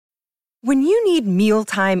When you need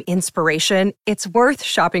mealtime inspiration, it's worth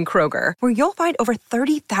shopping Kroger, where you'll find over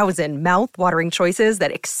 30,000 mouth-watering choices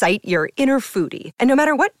that excite your inner foodie. And no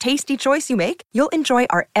matter what tasty choice you make, you'll enjoy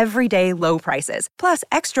our everyday low prices, plus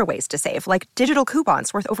extra ways to save, like digital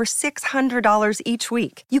coupons worth over $600 each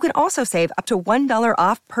week. You can also save up to $1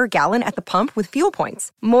 off per gallon at the pump with fuel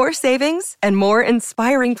points. More savings and more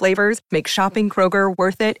inspiring flavors make shopping Kroger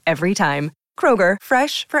worth it every time. Kroger,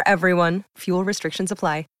 fresh for everyone. Fuel restrictions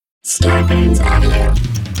apply. Scarpins Avenue.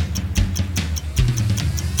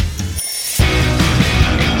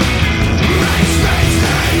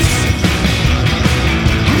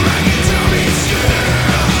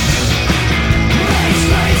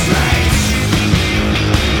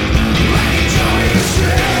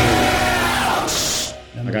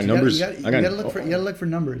 I got numbers. You gotta look for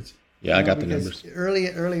numbers. Yeah, I got the numbers.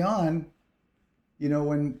 Early on,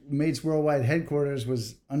 when Mates Worldwide headquarters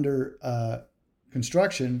was under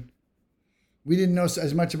construction, we didn't know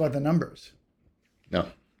as much about the numbers. No.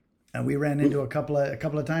 And we ran into a couple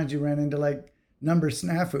of times. You ran into like number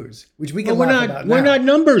snafus, which we can laugh about now. We're not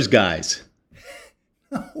numbers guys.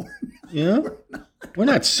 No, we're not. We're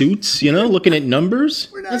not suits. Looking at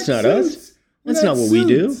numbers. That's not suits. us. That's not what we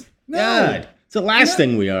do. No. God, it's the last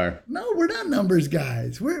thing we are. No, we're not numbers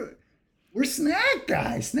guys. We're snack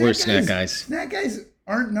guys. We're snack guys. Snack guys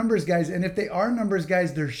aren't numbers guys, and if they are numbers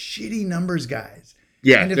guys, they're shitty numbers guys.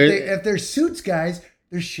 Yeah, and if they're suits guys,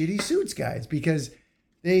 they're shitty suits guys because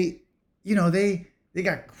they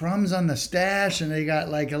got crumbs on the stash and they got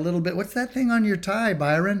like a little bit. What's that thing on your tie,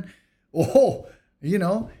 Byron? Oh, he had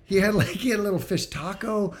a little fish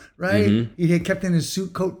taco, right? Mm-hmm. He had kept in his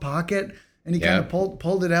suit coat pocket, and he kind of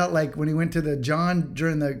pulled it out like when he went to the John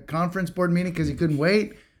during the conference board meeting because he couldn't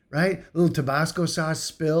wait, right? A little Tabasco sauce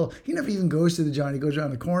spill. He never even goes to the John. He goes around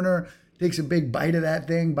the corner, takes a big bite of that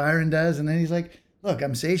thing. Byron does, and then he's like, look,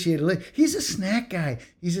 I'm satiated. He's a snack guy.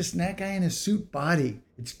 He's a snack guy in a suit body.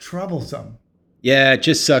 It's troublesome. Yeah, it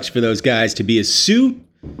just sucks for those guys to be a suit.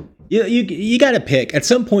 You got to pick. At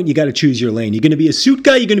some point, you got to choose your lane. You're going to be a suit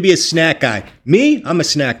guy. You're going to be a snack guy. Me, I'm a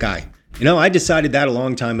snack guy. I decided that a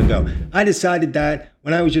long time ago. I decided that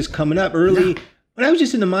when I was just coming up early, when I was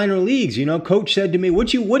just in the minor leagues. Coach said to me,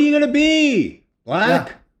 "What are you going to be?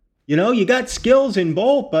 Black? Yeah. You got skills in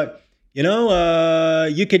both, but you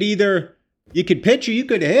could pitch or you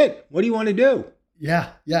could hit. What do you want to do?" Yeah.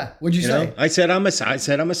 What'd you say? I said I'm a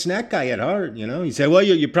snack guy at heart. He said, "Well,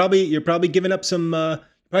 you're probably giving up some,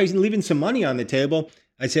 probably leaving some money on the table."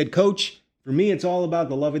 I said, "Coach, for me, it's all about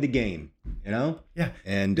the love of the game." Yeah.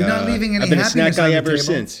 And you're not leaving any I've been a snack guy ever table.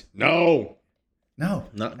 since. No,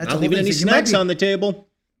 not leaving any snacks on the table.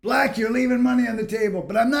 Black, you're leaving money on the table,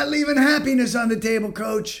 but I'm not leaving happiness on the table,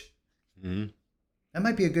 Coach. Mm-hmm. That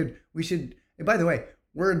might be a good. We should. Hey, by the way,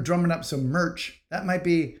 we're drumming up some merch. That might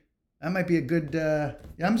be a good.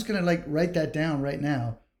 I'm just gonna write that down right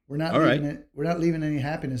now. We're not leaving it. We're not leaving any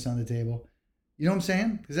happiness on the table. You know what I'm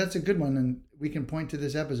saying? Because that's a good one, and we can point to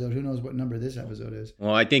this episode. Who knows what number this episode is?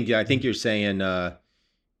 Well, I think you're saying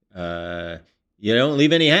you don't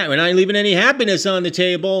leave any. We're not leaving any happiness on the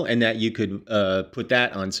table, and that you could put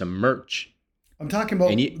that on some merch. I'm talking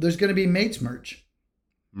about. There's going to be Mates merch.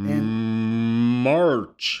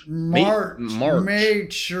 March.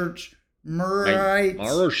 Mates church. Merch.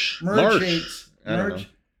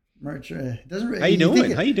 Doesn't really. How you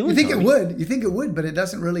doing? How you doing? You think Tommy? It would? You think it would? But it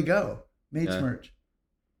doesn't really go. Mates merch.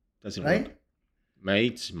 Doesn't right? Work.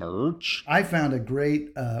 Mates merch. I found a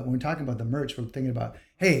great when we're talking about the merch. We're thinking about,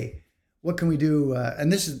 hey, what can we do? And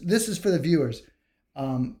this is for the viewers.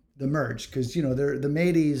 The merch, because they're the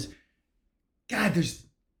mateys. God, there's,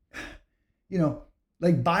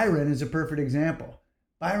 like Byron is a perfect example.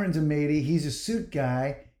 Byron's a matey. He's a suit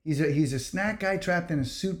guy. He's a snack guy trapped in a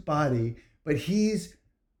suit body, but he's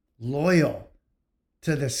loyal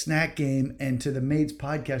to the snack game and to the Mates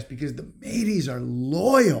podcast because the mateys are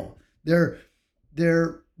loyal. They're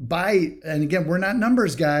by, and again, we're not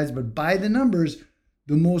numbers guys, but by the numbers,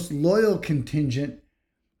 the most loyal contingent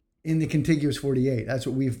in the contiguous 48. That's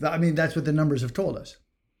what that's what the numbers have told us.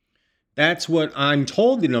 That's what I'm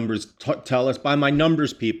told the numbers tell us by my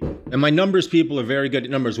numbers people. And my numbers people are very good at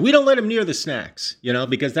numbers. We don't let them near the snacks,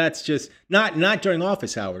 because that's just not during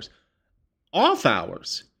office hours. Off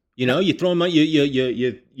hours, you throw them out,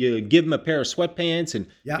 you give them a pair of sweatpants and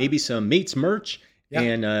maybe some Mates merch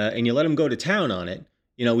and you let them go to town on it.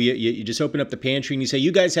 You just open up the pantry and you say,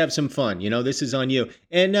 you guys have some fun. This is on you.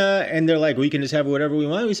 And they're like, we can just have whatever we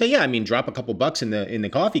want. We say, drop a couple bucks in the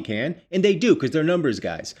coffee can. And they do, because they're numbers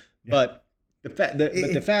guys. Yeah. But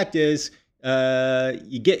the fact is, once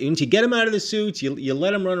you get them out of the suits, you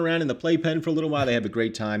let them run around in the playpen for a little while. They have a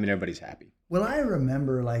great time and everybody's happy. Well, I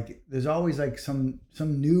remember like there's always like some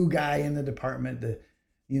new guy in the department that,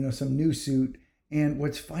 some new suit. And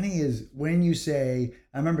what's funny is when you say,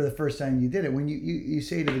 I remember the first time you did it, when you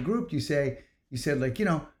say to the group, you said like,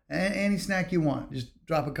 any snack you want, just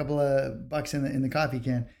drop a couple of bucks in the coffee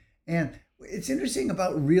can. And it's interesting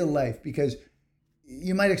about real life because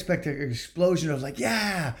you might expect an explosion of like,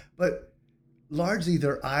 yeah, but largely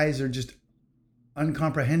their eyes are just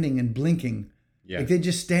uncomprehending and blinking. Yeah. Like they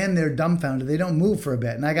just stand there dumbfounded. They don't move for a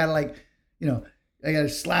bit. And I gotta I gotta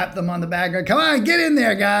slap them on the back. Come on, get in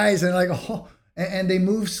there, guys. And like, oh, and they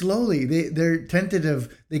move slowly. They're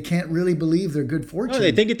tentative. They can't really believe their good fortune. Oh,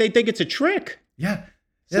 they think it's a trick. Yeah.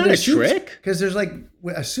 It's not a trick. Because there's like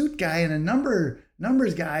a suit guy and a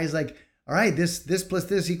numbers guy is like, all right, this plus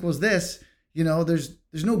this equals this.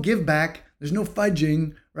 There's no give back. There's no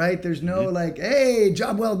fudging, right? There's no like, hey,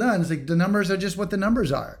 job well done. It's like the numbers are just what the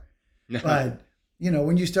numbers are. But,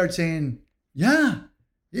 when you start saying, yeah,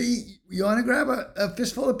 you want to grab a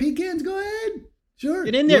fistful of pecans? Go ahead. Sure.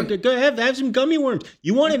 Get in there. Go have some gummy worms.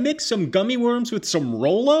 You want to mix some gummy worms with some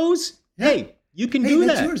Rolos? Yeah. Hey, you can do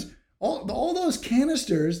that's that. Yours. All those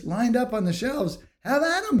canisters lined up on the shelves, have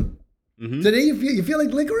at them. Mm-hmm. Today, you feel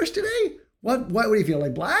like licorice today? What do you feel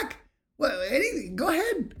like, black? What? Anything? Go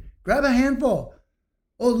ahead. Grab a handful.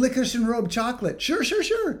 Oh, licorice and robe chocolate. Sure.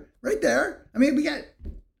 Right there. I mean, we got...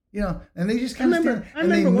 and they just kind of stand. I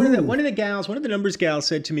remember one of the numbers gals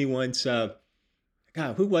said to me once,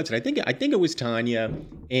 God, who was it? I think it was Tanya,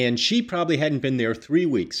 and she probably hadn't been there 3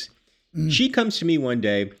 weeks. She comes to me one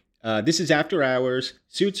day. This is after hours.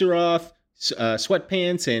 Suits are off,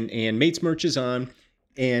 sweatpants and mates merch is on,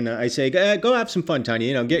 and I say, go have some fun,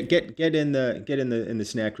 Tanya. Get in the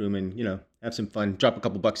snack room and have some fun. Drop a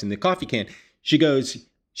couple bucks in the coffee can. She goes.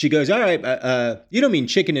 All right. You don't mean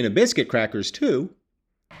chicken and a biscuit crackers too?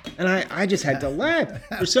 And I just had to laugh.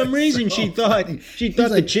 For some reason, she thought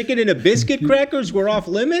the chicken and a biscuit crackers were off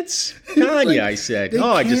limits. Tanya, I said.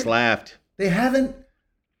 I just laughed. They haven't,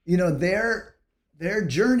 their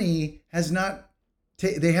journey has not,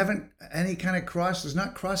 they haven't any kind of there's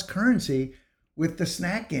not cross currency with the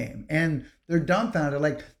snack game. And they're dumbfounded.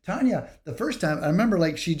 Like Tanya, the first time, I remember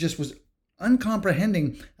like she just was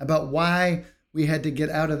uncomprehending about why we had to get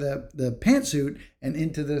out of the pantsuit and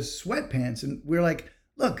into the sweatpants. And we're like,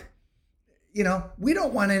 look, we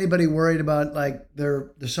don't want anybody worried about like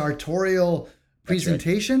the sartorial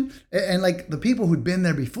presentation. Right. And like the people who'd been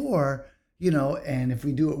there before, and if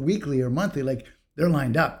we do it weekly or monthly, like they're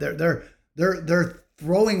lined up. They're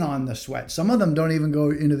throwing on the sweat. Some of them don't even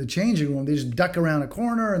go into the changing room. They just duck around a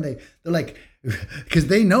corner and they're like, because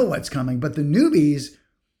they know what's coming. But the newbies,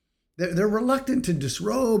 they're reluctant to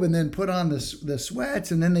disrobe and then put on the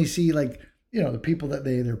sweats, and then they see like the people that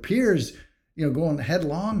their peers going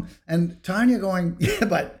headlong, and Tanya going, yeah,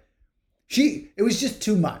 but it was just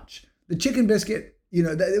too much. The chicken biscuit,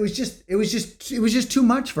 it was just too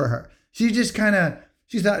much for her. She just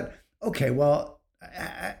she thought, okay, well,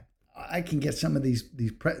 I can get some of these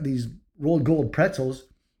rolled gold pretzels,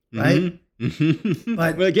 right? Mm-hmm.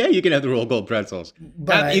 But well, yeah, you can have the rolled gold pretzels.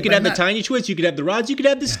 You could have the tiny twists. You could have the rods. You could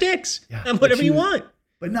have the sticks. Yeah, and whatever you want.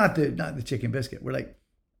 But not the chicken biscuit. We're like,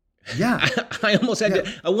 yeah. I almost had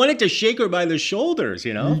to. I wanted to shake her by the shoulders.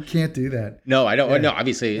 You can't do that. No, I don't. Yeah. No,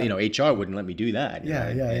 obviously, HR wouldn't let me do that.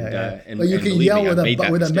 Yeah. But you can yell with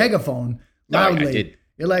a megaphone loudly. I did.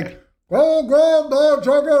 You're like, go grab the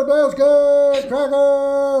chicken biscuit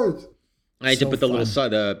crackers. I had to put the little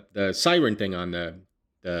the siren thing on the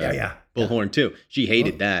bullhorn too. She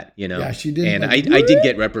hated that, Yeah, she did. And I did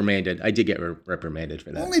get reprimanded. I did get reprimanded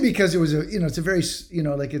for that. Only because it was it's a very,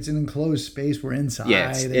 like it's an enclosed space. We're inside.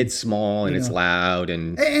 Yeah, it's small and it's loud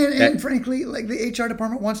and frankly, like the HR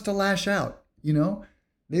department wants to lash out.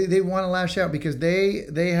 They want to lash out because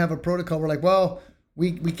they have a protocol. We're like, well,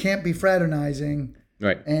 we can't be fraternizing.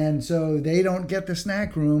 Right. And so they don't get the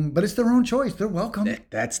snack room, but it's their own choice. They're welcome.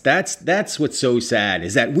 That's what's so sad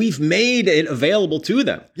is that we've made it available to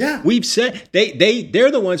them. Yeah. We've said they're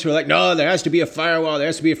the ones who are like, no, there has to be a firewall. There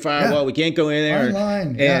has to be a firewall. Yeah. We can't go in there.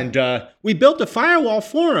 Online. And we built a firewall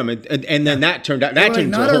for them. And then that turned out, that turned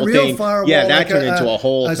into a whole thing. Firewall, yeah, that turned into a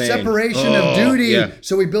whole thing. A separation of duty. Yeah.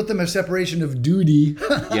 So we built them a separation of duty.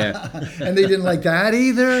 Yeah. And they didn't like that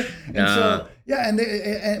either. And no. so,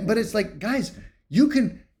 yeah. But it's like, guys, you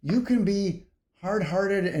can be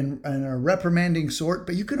hard-hearted and a reprimanding sort,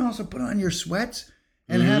 but you can also put on your sweats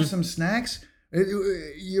and have some snacks.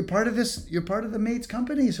 You're part of this. You're part of the mates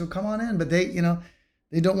company, so come on in. But they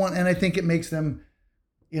don't want, and I think it makes them,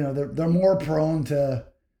 they're more prone to,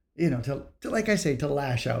 to like I say, to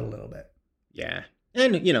lash out a little bit. Yeah,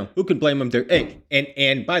 and who can blame them?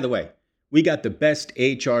 And by the way, we got the best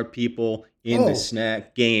HR people in Oh. the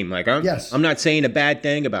snack game. Like, Yes. I'm not saying a bad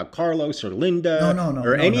thing about Carlos or Linda No,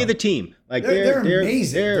 or any no. of the team. Like, They're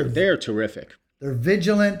amazing. They're terrific. They're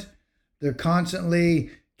vigilant. They're constantly,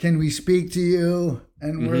 can we speak to you?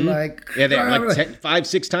 And we're like, Yeah, they're like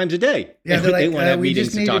 5-6 times a day. yeah, they're they like, want to have we meetings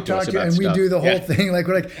just need to talk us to you, about and we stuff. do the whole Yeah. thing. Like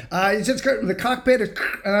we're like, it's just the cockpit is,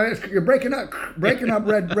 you're breaking up,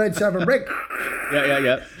 red 7, break.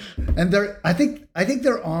 Yeah. And I think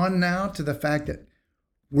they're on now to the fact that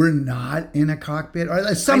we're not in a cockpit,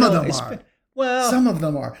 or some of I know, them are. Well, Some of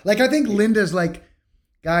them are. Like I think Linda's like,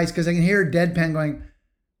 guys, because I can hear her deadpan going,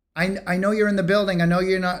 I know you're in the building. I know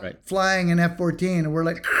you're not Right. flying an F-14. And we're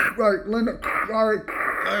like, right, Linda, all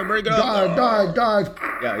right, break it up. dive.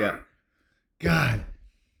 Yeah. God,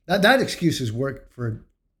 that excuse has worked for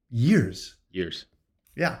years. Years.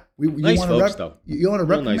 Yeah. You Nice wanna folks, though. You want to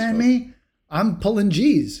Real nice reprimand folks. me? I'm pulling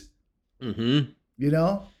G's, Mm-hmm. you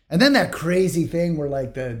know? And then that crazy thing where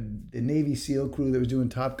like the Navy SEAL crew that was doing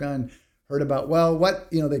Top Gun heard about,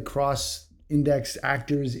 they cross-index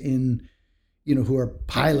actors in, who are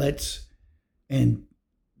pilots, and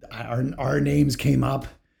our names came up.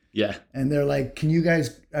 Yeah. And they're like, can you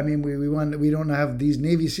guys, we don't have, these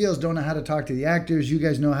Navy SEALs don't know how to talk to the actors. You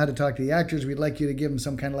guys know how to talk to the actors. We'd like you to give them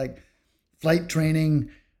some kind of like flight training,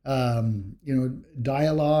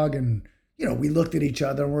 dialogue. And, we looked at each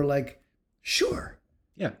other and we're like, sure.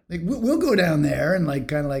 Yeah. Like we'll go down there and like,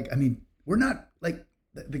 kind of like, we're not like,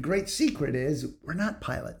 the great secret is we're not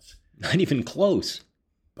pilots, Not even close.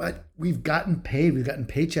 but we've gotten paid. We've gotten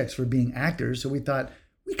paychecks for being actors. So we thought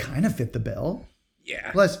we kind of fit the bill.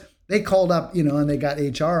 Yeah. Plus, they called up, and they got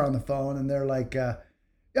HR on the phone, and they're like,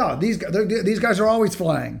 these guys are always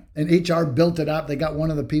flying. And HR built it up. They got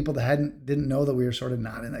one of the people that didn't know that we were sort of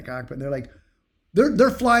not in the cockpit. They're like,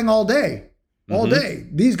 they're flying all day.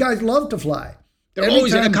 These guys love to fly. They're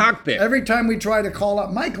always in a cockpit. Every time we try to call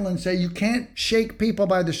up Michael and say, you can't shake people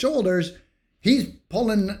by the shoulders, he's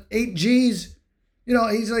pulling 8 G's.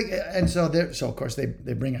 He's like, and so of course they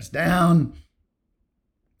bring us down.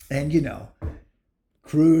 And,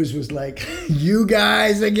 Cruz was like, you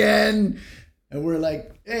guys again. And we're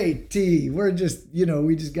like, hey, T, we're just,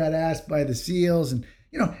 we just got asked by the SEALs. And,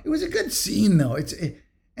 it was a good scene, though.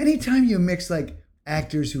 Anytime you mix like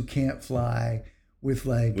actors who can't fly with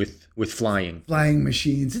like with flying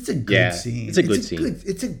machines, it's a good scene. It's a good scene.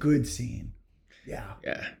 It's a good scene. Yeah.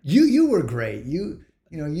 Yeah. You were great.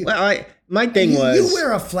 My thing was, you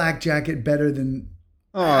wear a flak jacket better than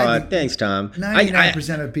thanks, Tom.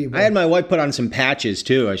 99% of people. I had my wife put on some patches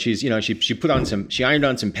too. She's, she ironed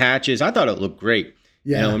on some patches. I thought it looked great.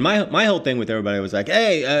 Yeah. And my whole thing with everybody was like,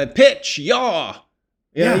 hey, pitch, yaw.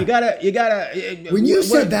 You gotta. When you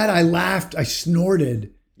said that, I laughed. I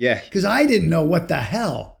snorted. Yeah. Because I didn't know what the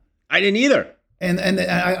hell. I didn't either. And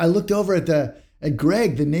I looked over at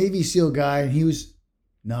Greg, the Navy SEAL guy, and he was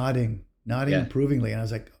nodding approvingly. And I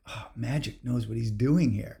was like, oh, Magic knows what he's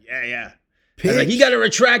doing here. Yeah. Pitch. Like, you got to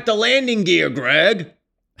retract the landing gear, Greg.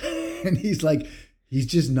 And he's like, he's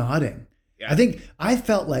just nodding. Yeah. I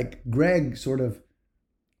felt like Greg sort of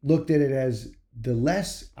looked at it as the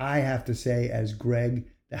less I have to say as Greg,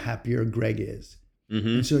 the happier Greg is. Mm-hmm.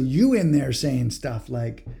 And so you in there saying stuff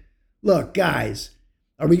like, look, guys,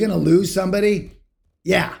 are we going to lose somebody?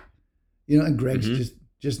 Yeah. And Greg's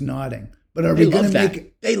just nodding. But are we going to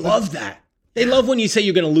make... They love that. They love when you say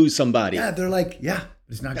you're going to lose somebody. Yeah, they're like, yeah,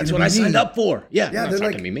 it's not going to be me. That's what I signed up for. Yeah, they're it's not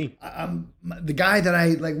like, going to be me. The guy that I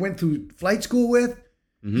like went through flight school with,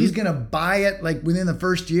 he's going to buy it like within the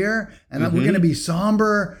first year. And we're going to be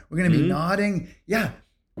somber. We're going to be nodding. Yeah.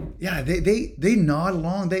 Yeah, they nod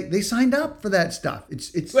along. They signed up for that stuff.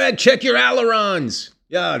 It's Greg, check your ailerons.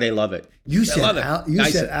 Yeah, they love it. You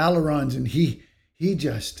said ailerons, and he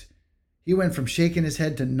went from shaking his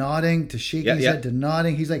head to nodding to shaking his head to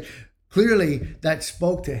nodding. He's like, clearly that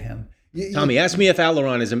spoke to him. Tommy, ask me if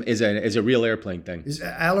aileron is a real airplane thing. Is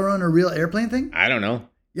aileron a real airplane thing? I don't know.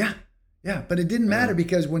 Yeah, but it didn't matter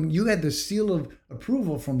because when you had the seal of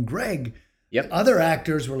approval from Greg, other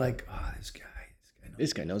actors were like, oh,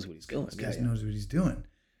 this guy knows what he's doing. This guy knows what he's doing.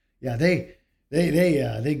 Yeah, they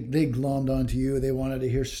glommed onto you. They wanted to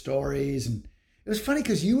hear stories, and it was funny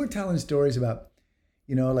because you were telling stories about,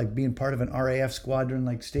 like being part of an RAF squadron,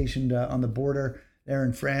 like stationed on the border there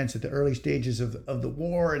in France at the early stages of the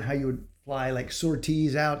war, and how you would fly like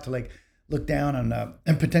sorties out to like look down on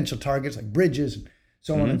and potential targets like bridges and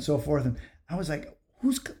so on and so forth. And I was like,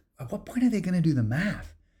 at what point are they going to do the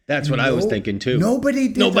math? That's what I was thinking too. Nobody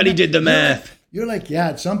did the math. You're like, yeah,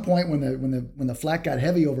 at some point when the flak got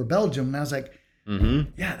heavy over Belgium, and I was like,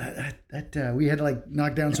 Yeah, that we had to like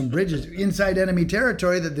knock down some bridges inside enemy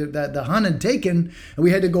territory that the Hun had taken, and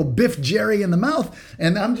we had to go biff Jerry in the mouth.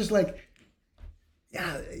 And I'm just like,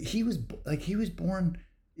 yeah, he was born,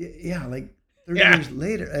 like 30 years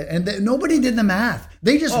later, and nobody did the math.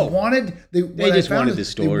 They just wanted They just wanted the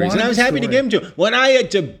stories, and I was happy to give them to him. When I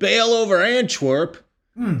had to bail over Antwerp,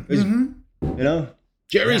 you know,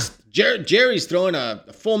 Jerry's throwing a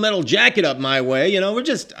Full Metal Jacket up my way. You know, I'm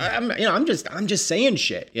just saying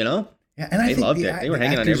shit. You know. Yeah, and I think loved it. They were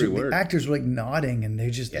hanging on every word. The actors were like nodding, and they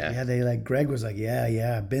just they like Greg was like,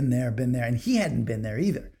 yeah, been there, and he hadn't been there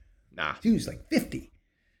either. Nah, he was like 50.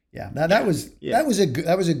 Yeah, that was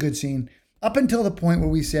a good scene. Up until the point where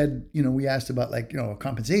we said, we asked about like,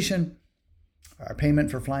 compensation, our payment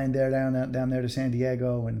for flying down there to San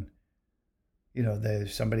Diego, and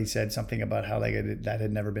somebody said something about how like that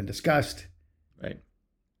had never been discussed, right?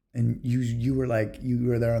 And you were like, you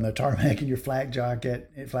were there on the tarmac in your flak jacket,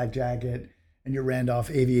 and your Randolph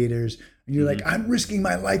Aviators, and you're like, I'm risking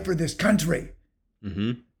my life for this country,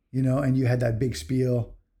 and you had that big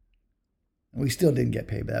spiel. And we still didn't get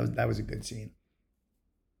paid, but that was a good scene.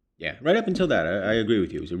 Yeah, right up until that, I agree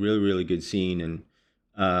with you. It was a really, really good scene. And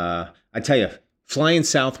I tell you, flying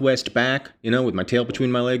Southwest back, with my tail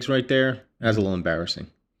between my legs right there, that was a little embarrassing.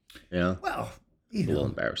 Well, a little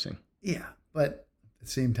embarrassing. Yeah, but at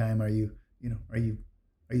the same time, are you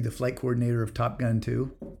the flight coordinator of Top Gun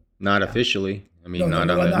 2? Not officially. I mean, not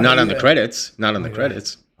on the credits. Not on the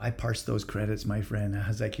credits. I parsed those credits, my friend. I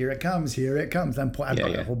was like, here it comes. I brought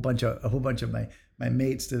a whole bunch of my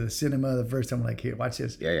mates to the cinema the first time. I'm like, here, watch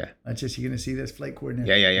this. Watch this. You're gonna see this flight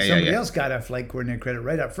coordinator. Somebody else got a flight coordinator credit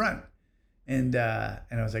right up front, and I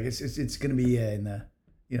was like, it's gonna be in the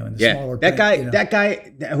smaller. That guy,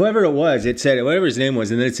 whoever it was, it said whatever his name was,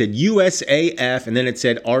 and then it said USAF, and then it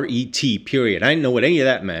said RET. Period. I didn't know what any of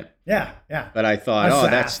that meant. Yeah. But I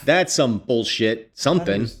thought, that's some bullshit.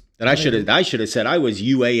 Something. That I should have said I was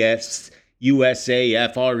USAF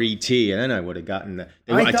RET, and then I would have gotten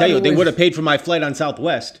they would have paid for my flight on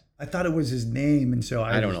Southwest. I thought it was his name, and so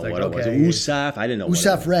I don't know like, what it was. USAF, I didn't know.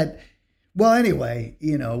 USAF Red. Well, anyway,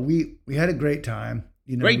 we had a great time.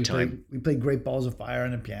 Great time. We played Great Balls of Fire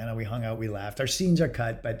on the piano. We hung out. We laughed. Our scenes are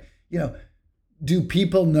cut, but do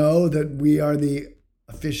people know that we are the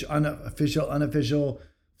unofficial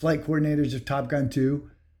flight coordinators of Top Gun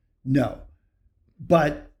 2? No,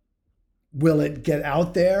 but will it get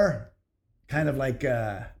out there, kind of like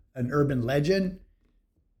an urban legend?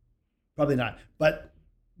 Probably not. But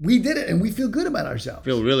we did it, and we feel good about ourselves.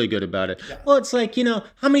 Feel really good about it. Yeah. Well, it's like,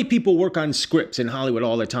 how many people work on scripts in Hollywood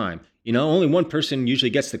all the time? Only one person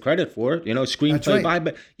usually gets the credit for it. Screenplay by,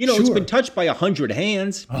 but It's been touched by 100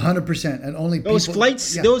 hands. 100%, and only those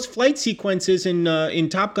flight sequences in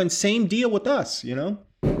Top Gun. Same deal with us.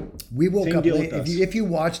 We woke up late. If you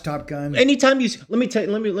watch Top Gun, anytime let me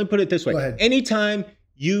put it this way. Go ahead. Anytime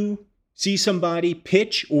you see somebody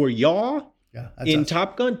pitch or yaw in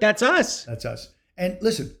Top Gun, that's us. That's us. And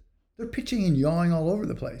listen, they're pitching and yawing all over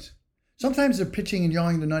the place. Sometimes they're pitching and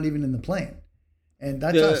yawing. They're not even in the plane, and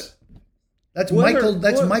that's us. That's Michael.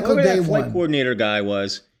 That's Michael Day that flight one. Coordinator guy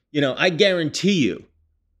was. I guarantee you,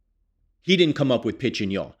 he didn't come up with pitch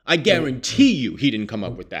and yaw. I guarantee you, he didn't come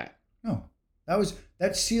up with that. No,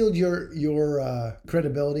 that sealed your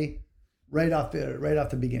credibility right off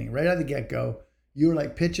the beginning, right out of the get go. You were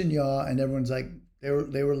like pitch and yaw, and everyone's like they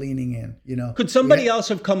were leaning in. Could somebody else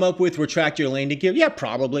have come up with retract your landing gear? Yeah,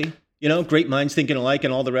 probably. Great minds thinking alike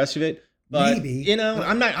and all the rest of it. But, maybe.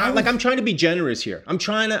 I'm trying to be generous here. I'm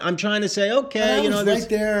trying to say, okay,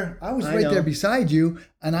 I was right there beside you,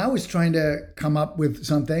 and I was trying to come up with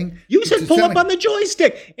something. You said pull up on the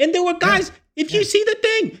joystick, and there were guys. If you see the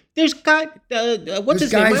thing, there's guy. What's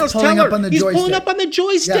his name? Miles Teller. He's pulling up on the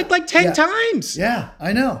joystick like 10 times. Yeah,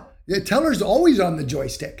 I know. Yeah, Teller's always on the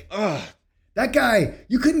joystick. That guy,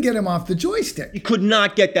 you couldn't get him off the joystick. You could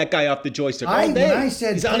not get that guy off the joystick all day. When I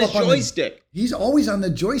said he's on his joystick. He's always on the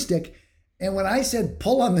joystick. And when I said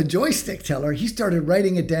pull on the joystick, Teller, he started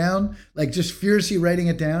writing it down, like just furiously writing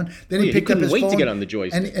it down. Then he picked up his phone. He couldn't wait to get on the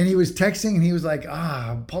joystick. And he was texting, and he was like,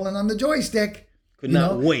 I'm pulling on the joystick. Could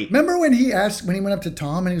not wait. Remember when he went up to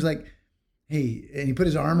Tom, and he was like, hey, and he put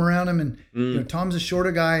his arm around him, and Tom's a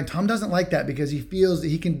shorter guy, and Tom doesn't like that because he feels that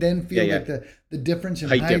he can then feel like the difference in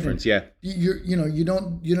height difference. And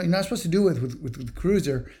you're not supposed to do it with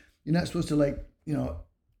Cruiser. You're not supposed to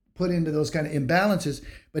put into those kind of imbalances.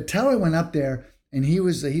 But Teller went up there, and he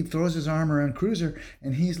throws his arm around Cruiser,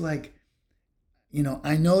 and he's like,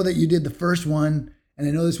 I know that you did the first one, and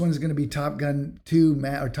I know this one is going to be Top Gun 2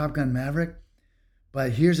 or Top Gun Maverick,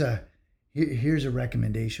 but here's a here's a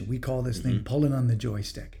recommendation. We call this thing pulling on the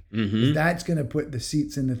joystick. That's going to put the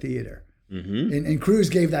seats in the theater. And Cruise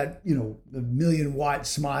gave that, the 1,000,000-watt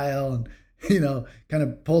smile and, kind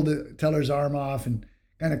of pulled the teller's arm off and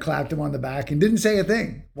kind of clapped him on the back and didn't say a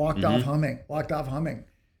thing. Walked off humming.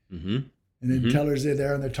 And then tellers are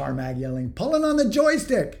there on the tarmac yelling, pulling on the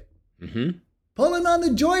joystick. Pulling on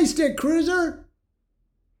the joystick, Cruiser.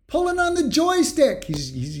 Pulling on the joystick.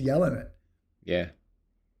 He's yelling it. Yeah.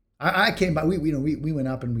 I came by. We went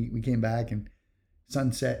up and we came back and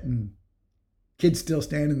sunset and kid's still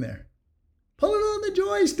standing there. Pulling on the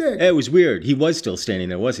joystick. It was weird. He was still standing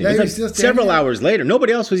there, wasn't he? Yeah, It he was was still like standing several there. hours later.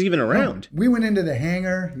 Nobody else was even around. We went into the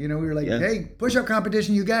hangar. We were like, Yeah. hey, push-up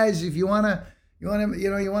competition, you guys. If you wanna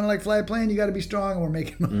like fly a plane, you got to be strong. And we're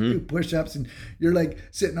making them do push-ups, and you're like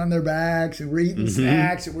sitting on their backs, and we're eating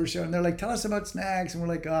snacks, and we're showing. They're like, tell us about snacks, and we're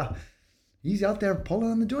like, he's out there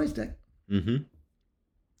pulling on the joystick.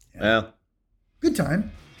 Well, Good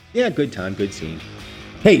time. yeah, good time, good scene.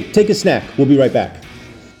 Hey, take a snack. We'll be right back.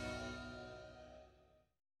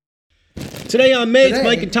 Today on Mates, Today-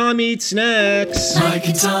 Mike and Tom eat snacks. Mike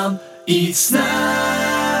and Tom eat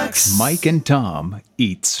snacks. Mike and Tom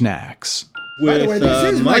eat snacks. By the way,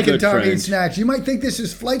 this is my Mike and good Tom friend. eating snacks. You might think this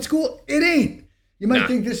is flight school. It ain't. You might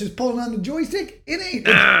think this is pulling on the joystick. It ain't.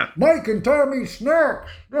 It's Mike and Tom eat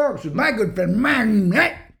snacks. Snacks with my good friend, man.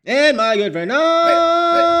 And my good friend,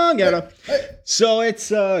 Ghetto. So it's,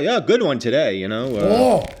 good one today,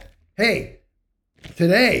 Hey,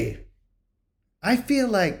 today, I feel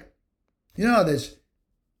like, there's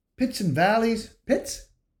pits and valleys. Pits?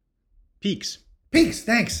 Peaks. Peaks,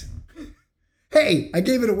 thanks. Hey, I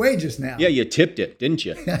gave it away just now. Yeah, you tipped it, didn't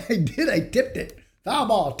you? I did. I tipped it. Foul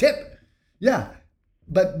ball, tip. Yeah.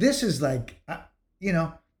 But this is like, For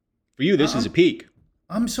you, this is a peak.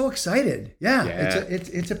 I'm so excited. Yeah. Yeah.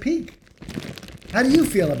 It's a peak. How do you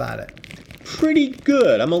feel about it? Pretty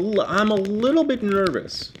good. I'm a little bit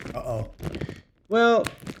nervous. Uh-oh. Well,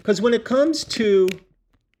 because when it comes to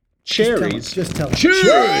cherries, Just tell him. Cherry!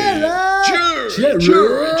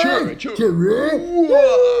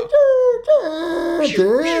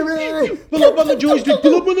 Pull up on the joystick.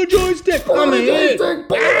 Pull up on the joystick. I'm in.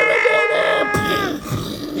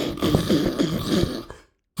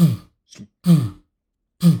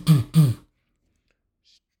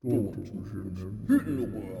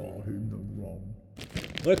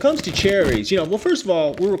 When it comes to cherries, first of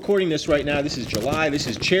all, we're recording this right now. This is July. This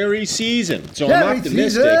is cherry season. So I'm Cherry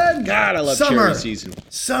optimistic. season. God, I love Summer. cherry season.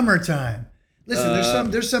 Summertime.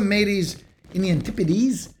 Listen, there's some mateys in the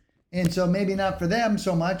Antipodes, and so maybe not for them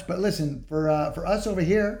so much. But listen, for us over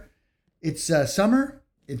here, it's summer.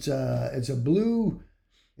 It's a blue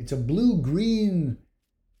green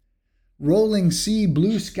rolling sea,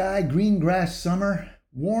 blue sky, green grass summer,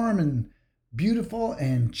 warm and beautiful,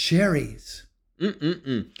 and cherries.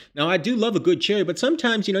 Now I do love a good cherry, but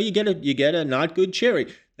sometimes you get a not good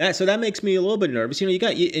cherry. That makes me a little bit nervous. You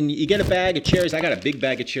get a bag of cherries. I got a big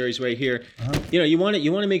bag of cherries right here. You want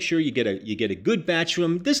to make sure you get a good batch from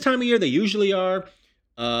them. This time of year they usually are.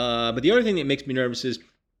 But the other thing that makes me nervous is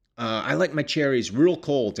I like my cherries real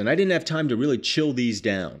cold, and I didn't have time to really chill these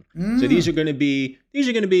down. So these are going to be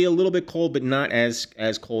a little bit cold, but not as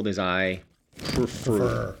cold as I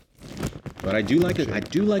prefer. But I do like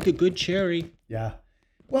a good cherry. Yeah.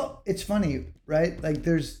 Well, it's funny, right? Like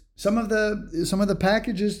there's some of the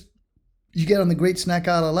packages you get on the Great Snack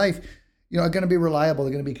Out of Life, are going to be reliable.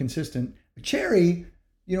 They're going to be consistent. A cherry,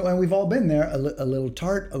 and we've all been there, a little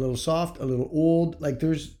tart, a little soft, a little old. Like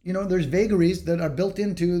there's vagaries that are built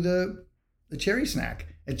into the cherry snack.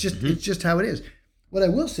 It's just how it is. What I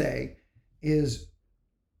will say is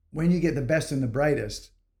when you get the best and the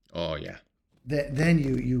brightest, Oh yeah. then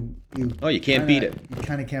you You can't beat it. You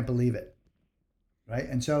kind of can't believe it, right?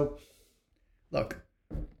 And so, look.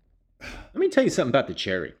 Let me tell you something about the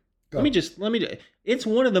cherry. Go. It's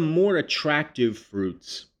one of the more attractive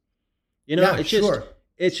fruits. Yeah,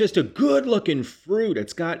 It's just a good looking fruit.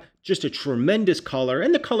 It's got just a tremendous color,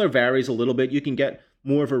 and the color varies a little bit. You can get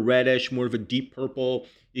more of a reddish, more of a deep purple.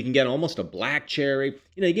 You can get almost a black cherry.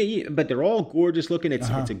 But they're all gorgeous looking. It's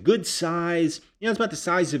a good size. It's about the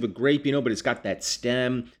size of a grape, but it's got that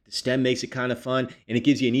stem. The stem makes it kind of fun, and it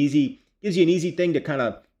gives you an easy thing to kind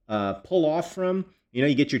of pull off from.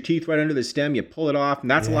 You get your teeth right under the stem, you pull it off, and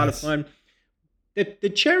that's a lot of fun. The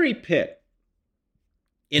cherry pit.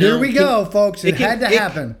 Here we go, folks. It had to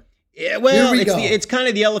happen. Yeah, well, Here we go. It's kind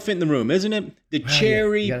of the elephant in the room, isn't it? The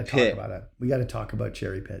cherry we gotta pit. Talk about it. We got to talk about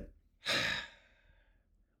cherry pit.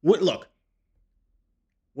 Look,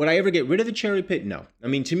 would I ever get rid of the cherry pit? No. I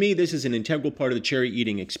mean, to me, this is an integral part of the cherry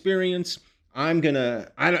eating experience. I'm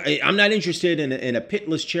not interested in a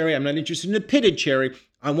pitless cherry. I'm not interested in a pitted cherry.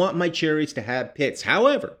 I want my cherries to have pits.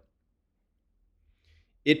 However,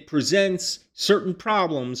 it presents certain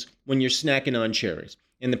problems when you're snacking on cherries.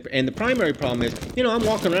 And the primary problem is, I'm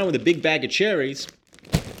walking around with a big bag of cherries.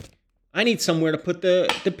 I need somewhere to put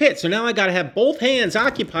the pit. So now I got to have both hands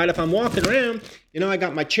occupied if I'm walking around. I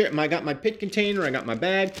got I got my pit container, I got my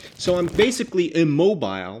bag. So I'm basically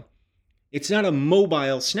immobile. It's not a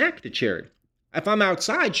mobile snack, the cherry. If I'm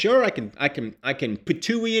outside, sure, I can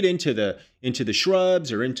patooey it into the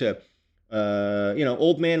shrubs or into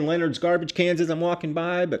Old Man Leonard's garbage cans as I'm walking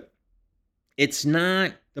by, but it's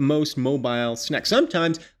not the most mobile snack.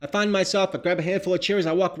 Sometimes I find myself, I grab a handful of cherries,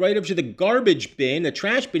 I walk right up to the garbage bin, the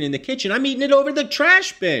trash bin in the kitchen. I'm eating it over the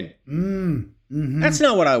trash bin. Mm-hmm. That's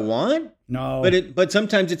not what I want. No. But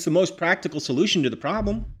sometimes it's the most practical solution to the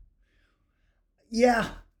problem. Yeah.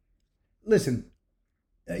 Listen,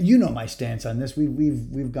 you know my stance on this.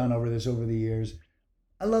 We've gone over this over the years.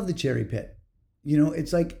 I love the cherry pit.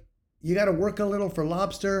 It's like you got to work a little for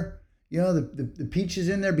lobster. The peach is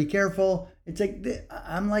in there. Be careful. It's like,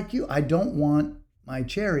 I'm like you. I don't want my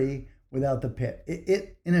cherry without the pit.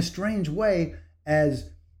 It in a strange way, as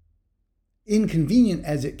inconvenient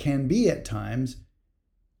as it can be at times,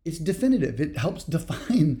 it's definitive. It helps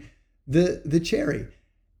define the cherry.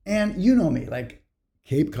 And you know me, like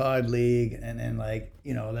Cape Cod League, and then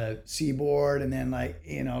the Seaboard, and then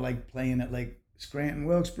playing at Scranton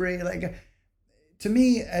Wilkes-Barre. To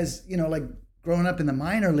me, as growing up in the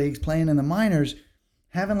minor leagues, playing in the minors,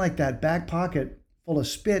 having that back pocket full of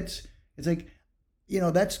spits, it's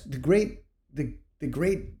that's the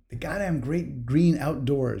goddamn great green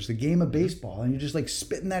outdoors, the game of baseball, and you're just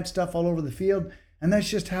spitting that stuff all over the field, and that's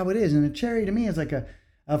just how it is. And a cherry to me is a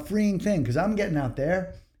freeing thing, because I'm getting out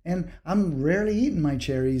there and I'm rarely eating my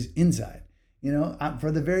cherries inside,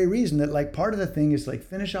 for the very reason that part of the thing is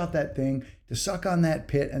finish off that thing, to suck on that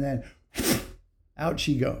pit, and then out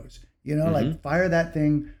she goes. Fire that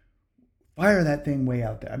thing way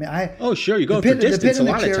out there. I mean, sure, you go for distance a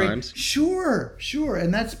lot of times. Sure.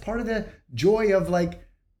 And that's part of the joy of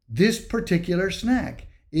this particular snack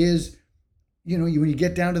is, when you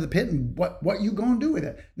get down to the pit and what you gonna do with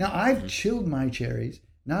it. Now, I've chilled my cherries.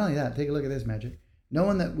 Not only that, take a look at this, Magic.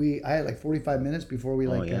 Knowing that I had 45 minutes before we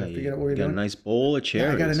figured out what we were doing. Got a nice bowl of cherries.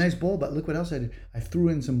 Yeah, I got a nice bowl, but look what else I did. I threw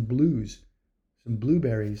in some blueberries,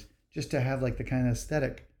 just to have the kind of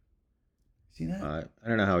aesthetic. See that? I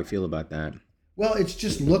don't know how I feel about that. Well, it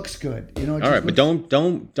just looks good, All right, but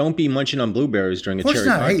don't be munching on blueberries during a cherry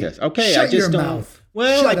podcast. Hey, okay, shut I just your don't. Mouth.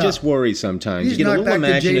 Well, Shut I just up. worry sometimes. You get a little knock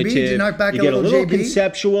back to JB? imaginative. Did you knock back you a get a little little JB?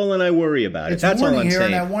 conceptual, and I worry about it. It's That's all morning I'm here,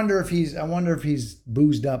 saying. and I wonder if he's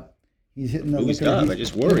boozed up. He's hitting the Boozed liquor. up. I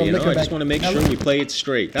just worry. I just want to make sure we play it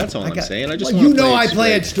straight. That's all I'm saying. I just want to I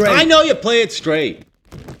play it straight. I know you play it straight.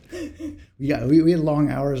 We had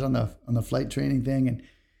long hours on the flight training thing, and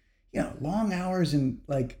long hours and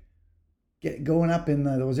going up in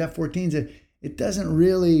those F-14s. It doesn't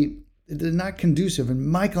really. They're not conducive. And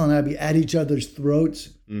Michael and I be at each other's throats.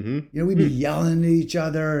 Mm-hmm. We'd be yelling at each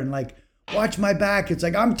other and watch my back. It's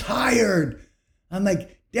I'm tired. I'm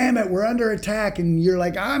damn it, we're under attack. And you're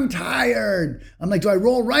I'm tired. I'm do I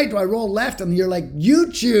roll right? Do I roll left? And you're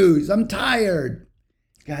you choose. I'm tired.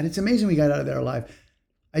 God, it's amazing we got out of there alive.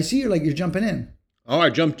 I see you're jumping in. Oh, I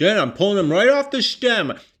jumped in. I'm pulling them right off the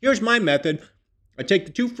stem. Here's my method. I take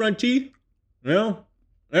the two front teeth, and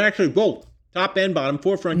actually both, top and bottom,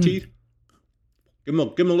 4 front teeth. Give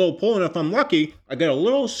them a little pull, and if I'm lucky, I get a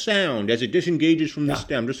little sound as it disengages from the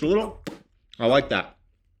stem. Just a little. I like that.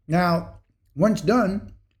 Now, once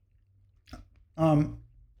done,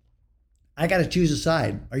 I got to choose a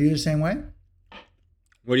side. Are you the same way?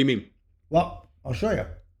 What do you mean? Well, I'll show you.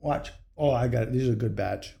 Watch. Oh, I got it. These are a good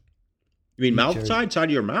batch. You mean mouth side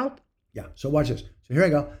of your mouth? Yeah. So watch this. So here I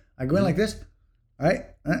go. I go in like this. All right.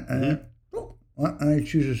 And I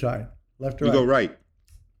choose a side. Left or right. You go right.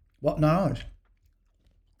 Well, not always.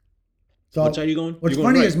 So what side are you going? What's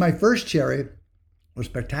funny is my first cherry was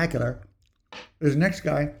spectacular. This next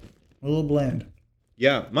guy, a little bland.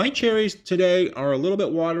 Yeah, my cherries today are a little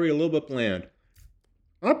bit watery, a little bit bland.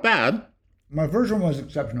 Not bad. My first one was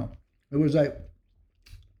exceptional. It was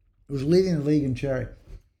leading the league in cherry.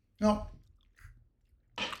 No.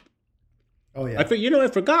 Oh yeah. I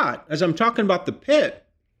forgot. As I'm talking about the pit.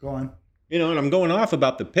 Go on. And I'm going off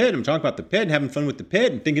about the pit. I'm talking about the pit and having fun with the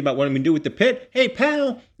pit and thinking about what I'm going to do with the pit. Hey,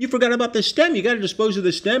 pal, you forgot about the stem. You got to dispose of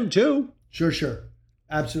the stem, too. Sure.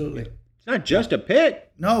 Absolutely. It's not just a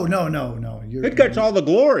pit. No. It gets all the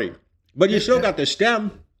glory. But you still got the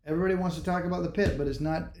stem. Everybody wants to talk about the pit, but it's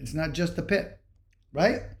not just the pit.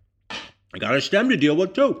 Right? I got a stem to deal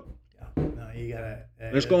with, too. Yeah. No,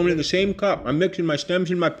 It's going in the same cup. I'm mixing my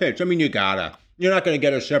stems and my pits. I mean, you're not going to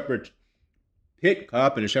get a separate pit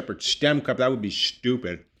cup and a separate stem cup. That would be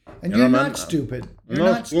stupid. And you're not stupid. You're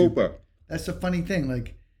not stupid. stupid. That's the funny thing.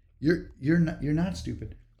 Like, you're not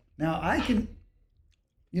stupid. Now I can,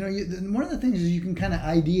 one of the things is you can kind of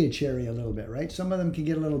ID a cherry a little bit, right? Some of them can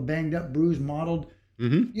get a little banged up, bruised, mottled.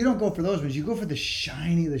 Mm-hmm. You don't go for those ones. You go for the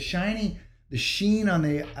shiny, the sheen on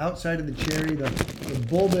the outside of the cherry, the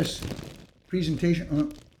bulbous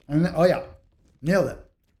presentation. Oh yeah, nailed it.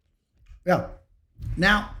 Yeah.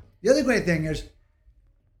 Now the other great thing is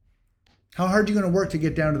how hard you're going to work to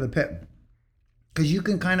get down to the pit, because you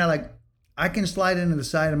can kind of I can slide into the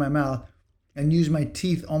side of my mouth and use my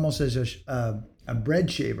teeth almost as a bread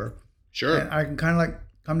shaver. Sure. And I can kind of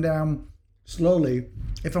come down slowly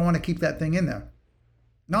if I want to keep that thing in there.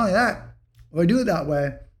 Not only that, if I do it that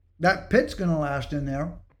way, that pit's going to last in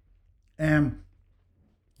there. And,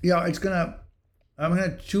 I'm going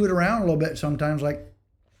to chew it around a little bit sometimes, like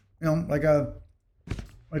a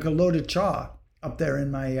loaded chaw up there in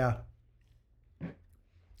my, up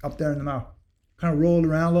there in the mouth. Kind of roll it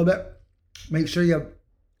around a little bit. Make sure you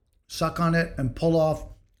suck on it and pull off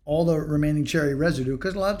all the remaining cherry residue,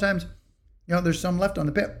 because a lot of times, there's some left on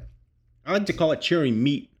the pit. I like to call it cherry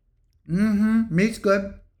meat. Mm-hmm. Meat's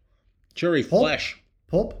good. Cherry flesh.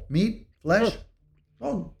 Pulp, meat, flesh.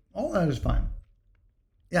 All that is fine.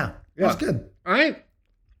 Yeah, that's good. I'm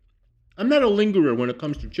not a lingerer when it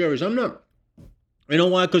comes to cherries. I'm not. You know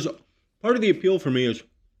why? Because part of the appeal for me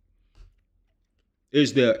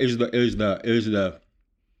is the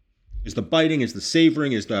biting, is the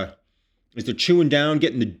savoring, is the chewing down,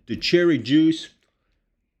 getting the cherry juice.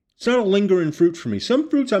 It's not a lingering fruit for me. Some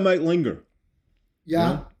fruits I might linger.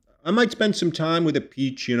 Yeah. I might spend some time with a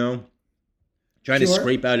peach, trying to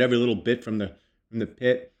scrape out every little bit from the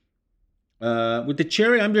pit. With the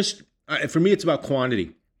cherry, for me, it's about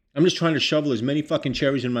quantity. I'm just trying to shovel as many fucking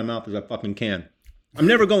cherries in my mouth as I fucking can. I'm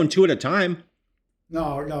never going 2 at a time.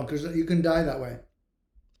 No, because you can die that way.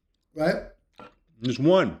 Right? Just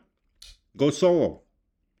one. Go solo.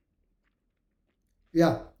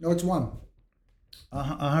 Yeah. No, it's one.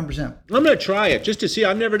 100%. I'm going to try it just to see.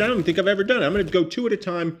 I don't think I've ever done it. I'm going to go 2 at a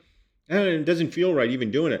time. And it doesn't feel right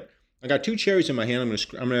even doing it. I got 2 cherries in my hand.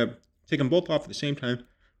 I'm going to take them both off at the same time.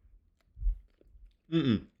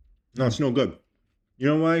 No, it's no good. You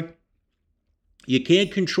know why? You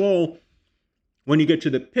can't control when you get to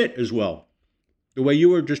the pit as well. The way you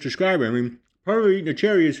were just describing. I mean, part of eating a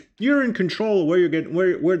cherry is you're in control of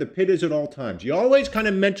where the pit is at all times. You always kind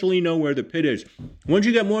of mentally know where the pit is. Once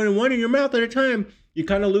you get more than one in your mouth at a time, you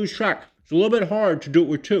kind of lose track. It's a little bit hard to do it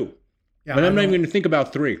with 2. Yeah, but I'm not even going to think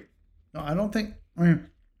about 3. No, I don't think.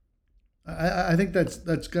 I think that's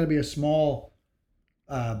got to be a small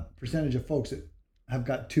percentage of folks that have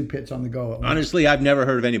got 2 pits on the go. Honestly, I've never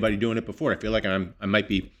heard of anybody doing it before. I feel like I might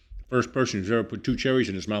be the first person who's ever put 2 cherries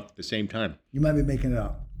in his mouth at the same time. You might be making it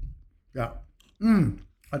up. Yeah.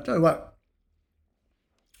 I'll tell you what.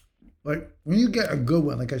 Like, when you get a good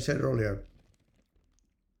one, like I said earlier,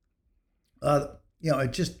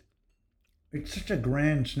 it's such a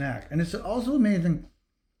grand snack. And it's also amazing.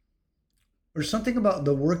 There's something about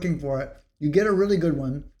the working for it. You get a really good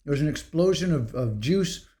one. There's an explosion of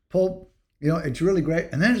juice, pulp. It's really great.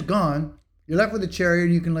 And then it's gone. You're left with a cherry,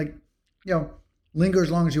 and you can linger as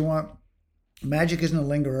long as you want. Magic isn't a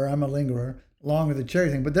lingerer. I'm a lingerer, along with the cherry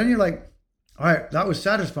thing. But then you're like, all right, that was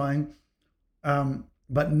satisfying,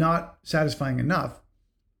 but not satisfying enough.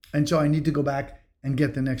 And so I need to go back and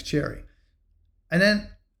get the next cherry. And then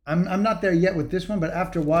I'm not there yet with this one, but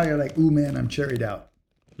after a while, you're like, ooh, man, I'm cherried out.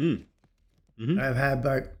 Mm-hmm. I've had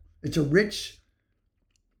it's a rich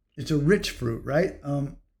fruit, right?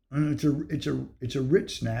 And it's a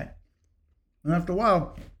rich snack. And after a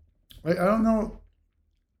while, I don't know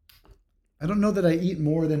that I eat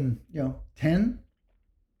more than 10.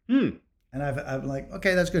 And I'm like,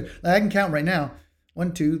 okay, that's good. I can count right now.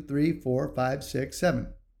 1, 2, 3, 4, 5, 6, 7.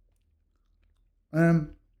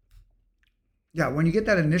 Yeah, when you get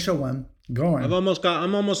that initial one going, I'm almost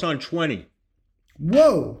on 20.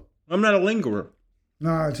 Whoa! I'm not a lingerer.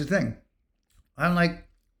 No, it's a thing. I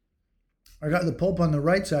got the pulp on the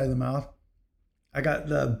right side of the mouth. I got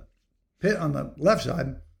the pit on the left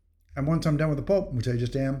side. And once I'm done with the pulp, which I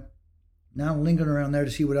just am, now I'm lingering around there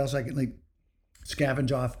to see what else I can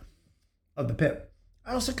scavenge off of the pit.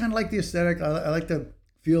 I also kind of like the aesthetic. I like to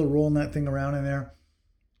feel rolling that thing around in there,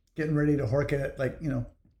 getting ready to hork it at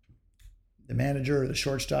the manager or the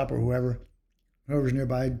shortstop or whoever's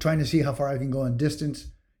nearby, trying to see how far I can go in distance.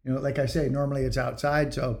 Like I say, normally it's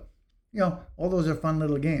outside, so all those are fun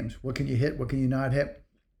little games. What can you hit? What can you not hit?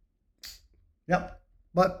 Yep.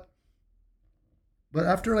 But But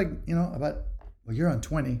after you're on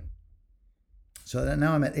 20. So then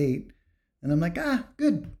now I'm at 8. And I'm like,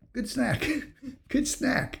 good snack. Good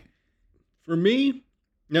snack. For me,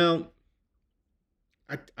 now,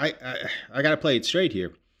 I got to play it straight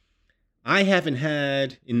here. I haven't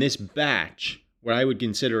had in this batch what I would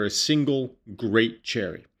consider a single great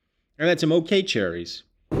cherry. I've had some okay cherries.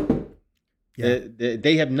 Yeah.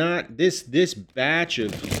 They have not, this batch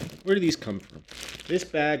of, where do these come from? These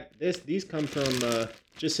come from,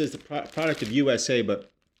 just says the product of USA,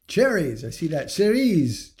 but. Cherries. I see that.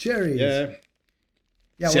 Cherries. Yeah.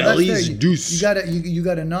 Yeah, well, Cherries that's there. You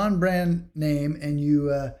got a non-brand name, and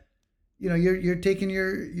you're taking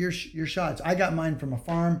your shots. I got mine from a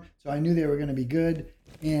farm, so I knew they were going to be good,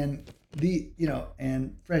 and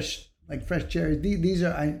and fresh cherries. These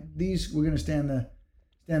we're going to stand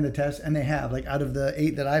the test, and they have. Like out of the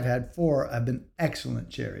 8 that I've had, 4 have been excellent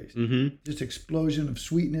cherries. Mm-hmm. Just explosion of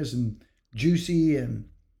sweetness and juicy, and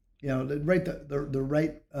the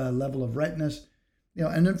right level of ripeness.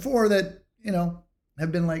 And then 4 that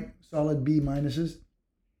have been like solid B minuses.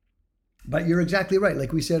 But you're exactly right.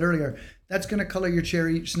 Like we said earlier, that's going to color your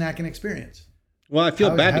cherry snacking experience. Well, I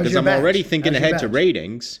feel bad because I'm already thinking ahead to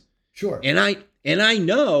ratings. Sure. And I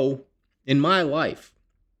know in my life,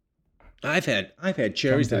 I've had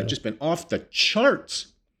cherries that have just been off the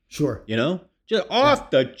charts. Sure. Just off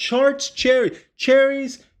the charts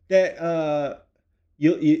cherries that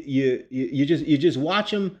you just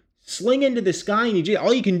watch them sling into the sky, and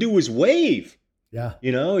all you can do is wave. Yeah.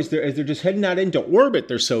 As they're just heading out into orbit,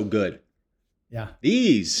 they're so good. Yeah.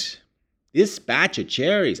 This batch of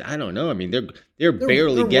cherries, I don't know. I mean, they're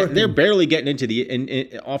barely getting into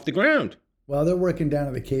the off the ground. Well, they're working down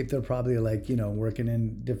at the Cape. They're probably working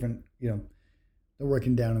in different, they're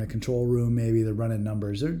working down in the control room. Maybe they're running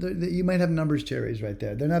numbers. You might have numbers cherries right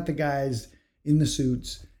there. They're not the guys in the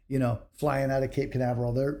suits, flying out of Cape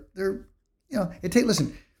Canaveral. They're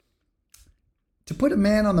listen, to put a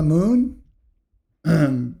man on the moon,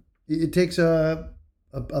 it takes a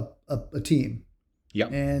team. Yeah.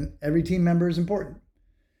 And every team member is important.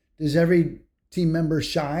 Does every team member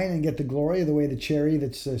shine and get the glory of the way the cherry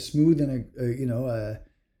that's smooth and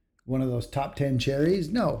one of those top 10 cherries?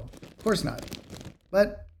 No, of course not.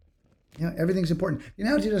 But everything's important. The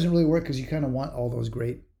analogy doesn't really work because you kind of want all those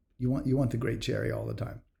great. You want the great cherry all the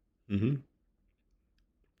time. Mm-hmm.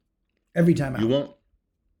 Every time out.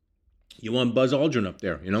 You want Buzz Aldrin up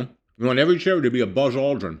there. You want every cherry to be a Buzz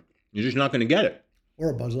Aldrin. You're just not going to get it.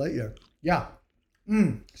 Or a Buzz Lightyear. Yeah.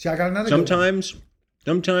 See, I got another. Sometimes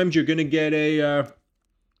you're going to get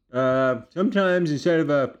sometimes instead of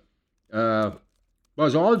a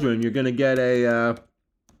Buzz Aldrin, you're going to get a.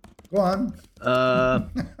 Go on.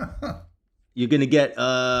 You're going to get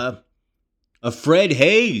a Fred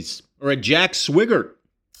Hayes or a Jack Swigert,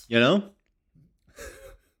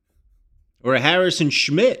 or a Harrison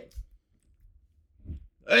Schmidt.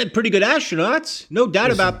 Pretty good astronauts, no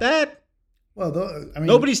doubt about that. Well,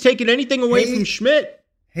 nobody's taking anything away from Schmidt.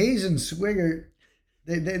 Hayes and Swigert,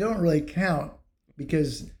 they don't really count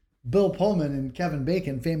because Bill Pullman and Kevin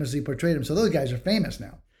Bacon famously portrayed him. So those guys are famous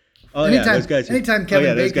now. Oh, those guys. Anytime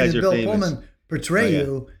Kevin Bacon and Bill Pullman portray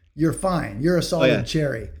you, you're fine. You're a solid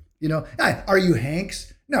cherry. Are you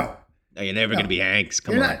Hanks? No. No, you're never going to be Hanks.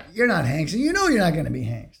 Come on. You're not Hanks, and you're not going to be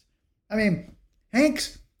Hanks. I mean,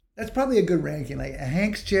 Hanks, that's probably a good ranking. Like a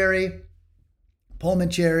Hanks cherry, Pullman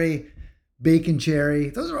cherry, Bacon cherry.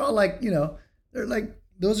 Those are all they're like,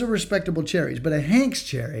 those are respectable cherries. But a Hanks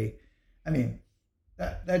cherry, I mean,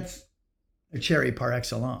 that's a cherry par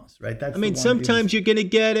excellence, right? Sometimes you're going to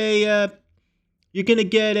get a. I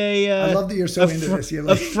love that you're so into this.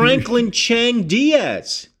 A Franklin Chang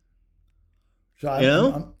Diaz. So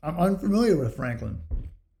I'm unfamiliar with Franklin.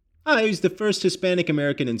 He was the first Hispanic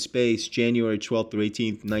American in space, January 12th through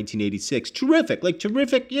 18th, 1986. Terrific.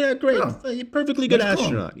 Yeah, great. Oh, perfectly good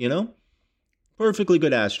astronaut, Perfectly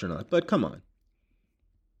good astronaut. But come on.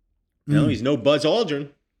 He's no Buzz Aldrin.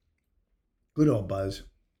 Good old Buzz.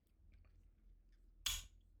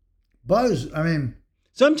 Buzz,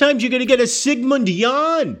 sometimes you're going to get a Sigmund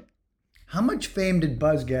Jan. How much fame did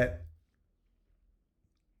Buzz get?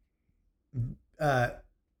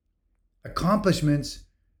 Accomplishments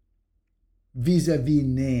vis-a-vis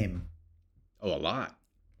name. Oh, a lot.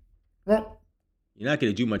 Well, you're not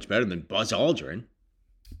going to do much better than Buzz Aldrin.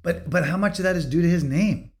 But how much of that is due to his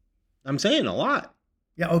name? I'm saying a lot.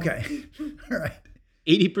 Yeah, okay. All right.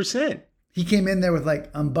 80%. He came in there with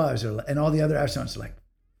I'm Buzz, and all the other astronauts are like,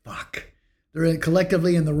 fuck. They're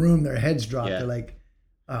collectively in the room, their heads drop. Yeah. They're like,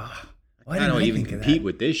 why didn't I even compete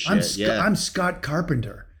with this shit? I'm Scott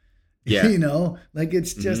Carpenter. Yeah.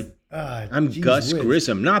 It's just, I'm Gus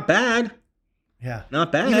Grissom. Not bad. Yeah.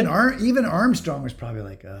 Not bad. Even Armstrong was probably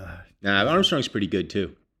like, Nah, Armstrong's pretty good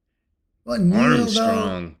too. Well, Neil,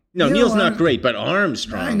 Armstrong. No, Neil's not great, but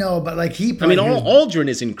Armstrong. I know, but like he. I mean, Aldrin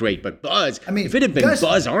isn't great, but Buzz. I mean, if it had been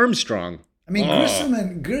Buzz Armstrong. I mean,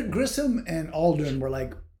 Grissom and Aldrin were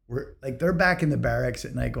they're back in the barracks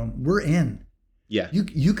at night going, we're in. Yeah.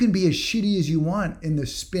 You can be as shitty as you want in the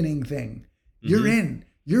spinning thing. You're in.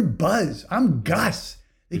 You're Buzz. I'm Gus.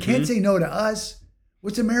 They can't say no to us.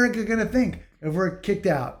 What's America gonna think if we're kicked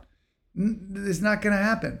out? It's not gonna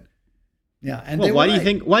happen. Yeah, and why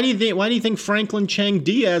do you think Franklin Chang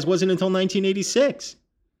Diaz wasn't until 1986?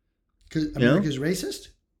 Because America's racist?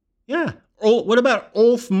 Yeah. What about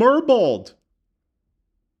Ulf Merbold?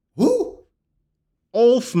 Who?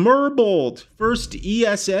 Ulf Merbold, first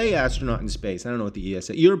ESA astronaut in space. I don't know what the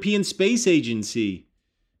ESA, European Space Agency.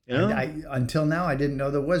 You know? Until now, I didn't know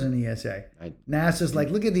there was an ESA. NASA's like,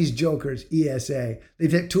 look at these jokers, ESA. They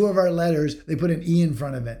take two of our letters, they put an E in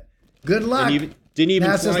front of it. Good luck. Didn't even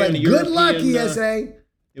NASA's fly like, on a good European, luck, ESA.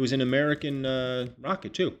 It was an American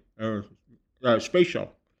rocket too, or space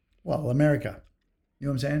shuttle. Well, America. You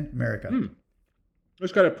know what I'm saying? America.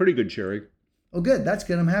 It's got a pretty good cherry. Oh, good. That's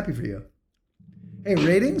good. I'm happy for you. Hey,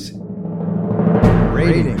 ratings?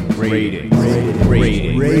 Ratings.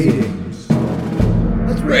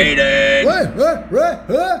 Let's rate. Rating. What? Let's rate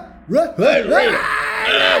it. We're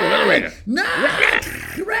gonna rate it. No!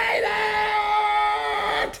 Rate it!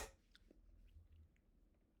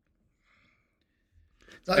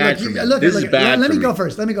 Bad for me. Look, This is bad let for me me. go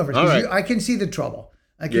first. Let me go first. All right. I can see the trouble.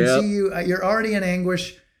 I can see you. You're already in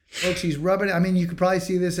anguish. Folks, he's rubbing. I mean, you could probably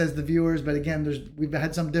see this as the viewers, but again, we've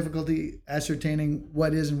had some difficulty ascertaining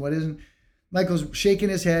what is and what isn't. Michael's shaking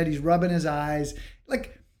his head. He's rubbing his eyes.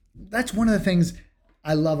 Like, that's one of the things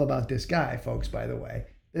I love about this guy, folks, by the way,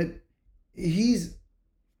 that he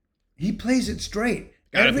plays it straight.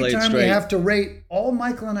 Every time we have to rate, all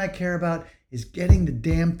Michael and I care about is getting the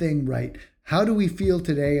damn thing right. How do we feel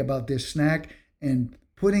today about this snack and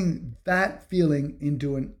putting that feeling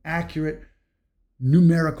into an accurate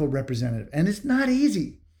numerical representative? And it's not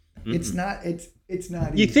easy. It's not easy.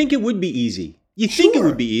 You think it would be easy? You think it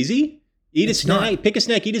would be easy? Eat a snack, pick a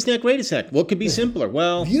snack, eat a snack, rate a snack. What could be simpler?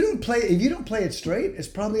 Well, if you don't play it straight, it's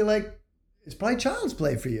probably child's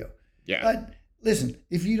play for you. Yeah. But listen,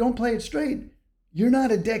 if you don't play it straight, you're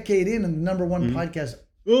not a decade in the number one podcast.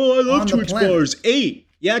 Oh, I love on the Twix planet. bars. 8.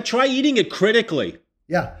 Yeah, try eating it critically.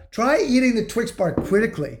 Yeah, try eating the Twix bar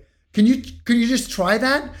critically. Can you just try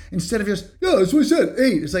that instead of just that's what I said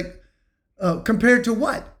 8? It's like compared to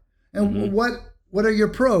what? And what are your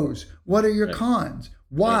pros? What are your cons?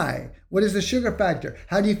 Why? What is the sugar factor?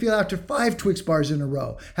 How do you feel after 5 Twix bars in a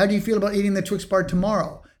row? How do you feel about eating the Twix bar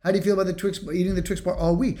tomorrow? How do you feel about eating the Twix bar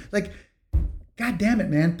all week? Like, God damn it,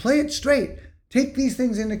 man. Play it straight. Take these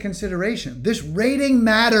things into consideration. This rating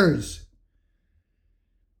matters.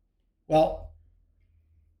 Well,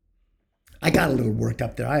 I got a little worked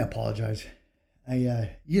up there. I apologize. I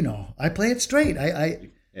play it straight.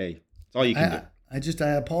 Hey, it's all you can do. I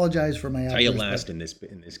apologize for my Tell you outburst, last in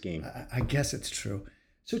this game. I guess it's true.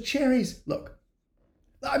 So cherries, look.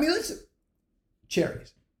 I mean, listen.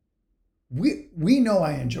 Cherries. We know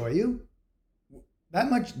I enjoy you. That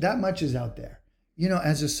much is out there. You know,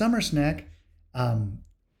 as a summer snack,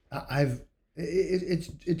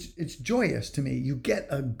 it's joyous to me. You get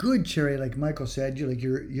a good cherry, like Michael said.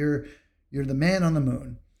 You're the man on the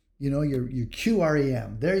moon. You know, you're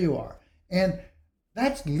QREM. There you are, and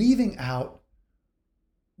that's leaving out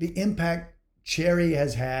the impact cherry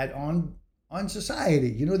has had on society.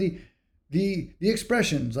 You know, the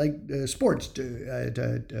expressions like sports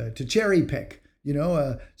to cherry pick. You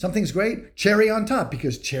know, something's great, cherry on top,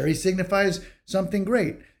 because cherry signifies something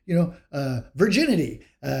great. You know, virginity,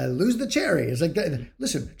 lose the cherry. It's like,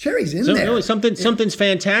 listen, cherry's in there. No, something's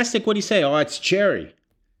fantastic. What do you say? Oh, it's cherry.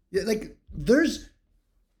 Yeah, like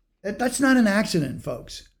that's not an accident,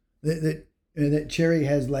 folks. That cherry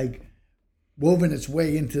has like woven its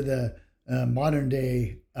way into the modern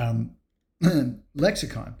day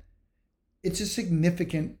lexicon. It's a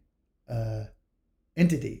significant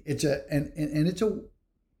entity. It's it's a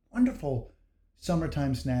wonderful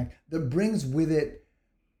summertime snack that brings with it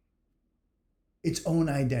its own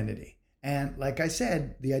identity. And like I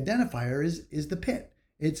said, the identifier is the pit.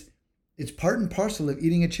 It's part and parcel of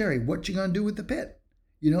eating a cherry. What you gonna do with the pit?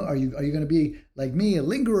 You know, are you gonna be like me, a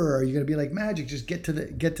lingerer? Or are you gonna be like Magic, just get to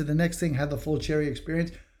the next thing, have the full cherry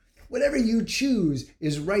experience? Whatever you choose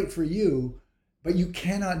is right for you, but you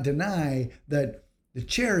cannot deny that the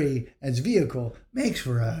cherry as vehicle makes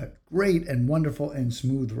for a great and wonderful and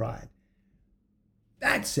smooth ride.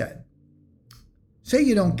 That said, say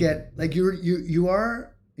you don't get, like you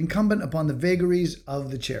are incumbent upon the vagaries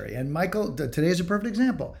of the cherry. And Michael, today's a perfect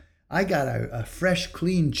example. I got a fresh,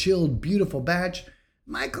 clean, chilled, beautiful batch.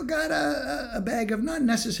 Michael got a bag of not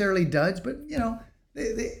necessarily duds, but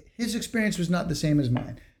his experience was not the same as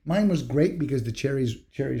mine. Mine was great because the cherries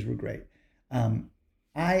were great.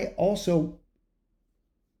 I also,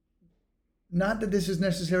 not that this is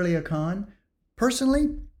necessarily a con,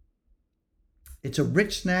 personally, it's a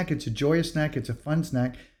rich snack, it's a joyous snack, it's a fun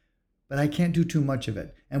snack, but I can't do too much of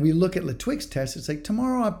it. And we look at LaTwix test, it's like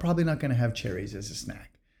tomorrow I'm probably not going to have cherries as a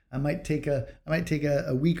snack. I might take a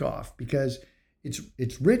week off because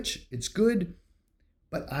it's rich, it's good,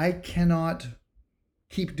 but I cannot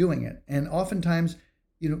keep doing it. And oftentimes,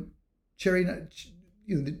 the cherry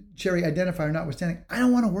identifier notwithstanding, I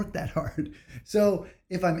don't want to work that hard. So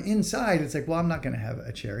if I'm inside, it's like, well, I'm not going to have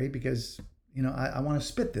a cherry because, I want to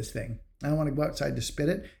spit this thing. I don't want to go outside to spit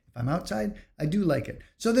it. If I'm outside, I do like it.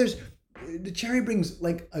 So the cherry brings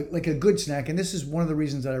like a good snack. And this is one of the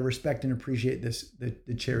reasons that I respect and appreciate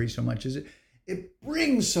the cherry so much is it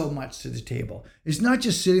brings so much to the table. It's not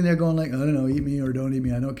just sitting there going like, I don't know, eat me or don't eat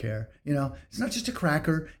me. I don't care. It's not just a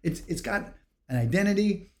cracker. It's got an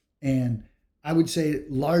identity, and I would say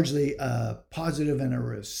largely a positive and a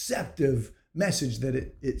receptive message that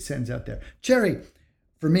it sends out there. Cherry,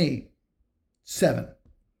 for me, 7.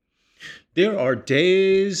 There are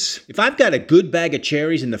days, if I've got a good bag of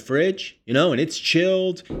cherries in the fridge, and it's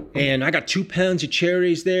chilled, and I got 2 pounds of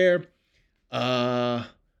cherries there, I'm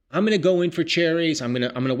gonna go in for cherries. I'm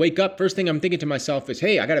gonna wake up. First thing I'm thinking to myself is,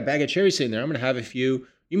 hey, I got a bag of cherries sitting there. I'm gonna have a few,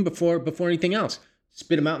 even before anything else.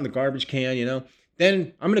 Spit them out in the garbage can,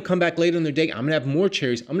 Then I'm gonna come back later in the day. I'm gonna have more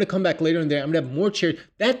cherries. I'm gonna come back later in the day. I'm gonna have more cherries.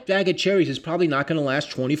 That bag of cherries is probably not gonna last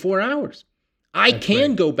 24 hours. That's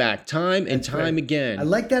can go back time and time again. I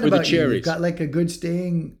like that about you. You've got like a good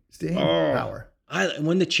staying power.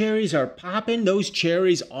 When the cherries are popping, those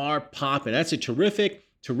cherries are popping. That's a terrific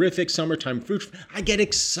summertime fruit. I get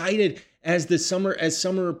excited as summer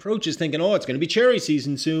approaches, thinking, it's going to be cherry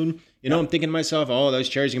season soon. I'm thinking to myself, those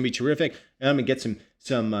cherries are going to be terrific. And I'm going to get some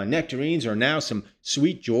nectarines or now some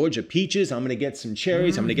sweet Georgia peaches. I'm going to get some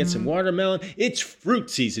cherries. I'm going to get some watermelon. It's fruit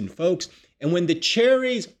season, folks. And when the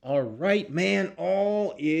cherries are right, man,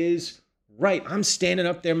 all is right. I'm standing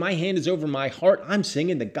up there. My hand is over my heart. I'm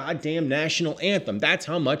singing the goddamn national anthem. That's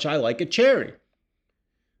how much I like a cherry.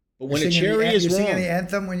 But when a cherry is wrong, you're singing the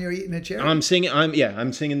anthem when you're eating a cherry? I'm singing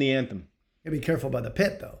the anthem. You gotta be careful by the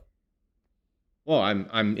pit, though. Well,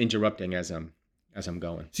 I'm interrupting as I'm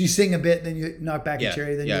going. So you sing a bit, then you knock back a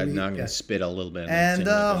cherry, then you eat. Now I'm gonna spit a little bit. And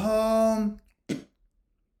the home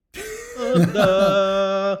of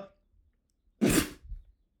the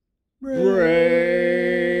brave.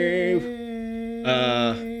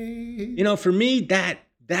 For me,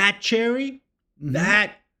 that cherry,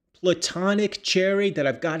 that platonic cherry that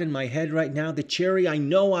I've got in my head right now, the cherry I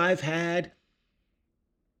know I've had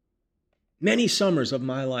many summers of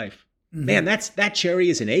my life. Man, that cherry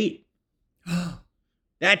is an 8.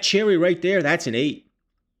 That cherry right there, that's an 8.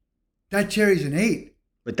 That cherry's an 8.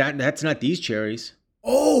 But that's not these cherries.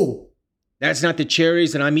 Oh! That's not the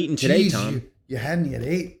cherries that I'm eating today, Tom. You had me at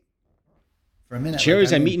 8 for a minute.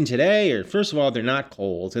 Cherries I'm eating today, first of all, they're not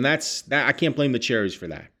cold. And that I can't blame the cherries for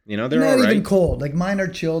that. They're not all right. Even cold. Like mine are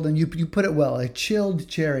chilled, and you put it well. A chilled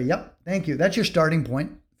cherry. Yep. Thank you. That's your starting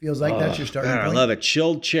point. Feels like that's your starting point. I love a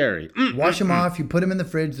chilled cherry. Wash them off. You put them in the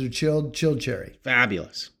fridge. They're chilled cherry.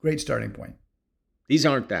 Fabulous. Great starting point. These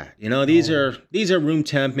aren't that. These are room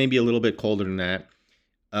temp, maybe a little bit colder than that.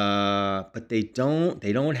 But they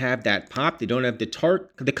don't have that pop. They don't have the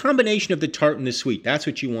tart. The combination of the tart and the sweet. That's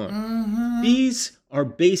what you want. Mm-hmm. These are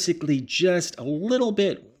basically just a little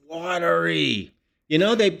bit watery.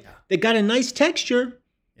 They got a nice texture.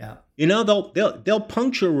 Yeah. They'll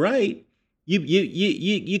puncture right.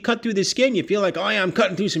 You cut through the skin. You feel like, I'm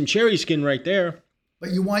cutting through some cherry skin right there.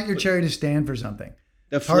 But you want your cherry to stand for something.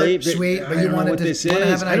 The flavor, sweet, but you want it to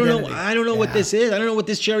have an identity. I don't know what this is. I don't know what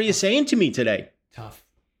this cherry is saying to me today. Tough.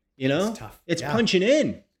 It's tough. It's punching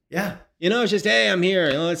in. Yeah. It's just, hey, I'm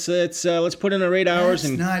here. Let's put in our 8 hours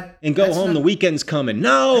and go home. The weekend's coming.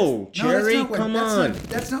 Cherry, come on.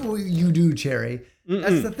 That's not what you do, Cherry.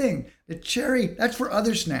 That's the thing. The cherry, that's for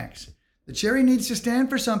other snacks. The cherry needs to stand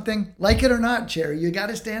for something. Like it or not, Cherry, you got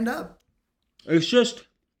to stand up. It's just,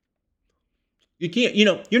 you can't,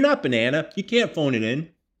 you're not Banana. You can't phone it in.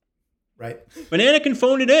 Right. Banana can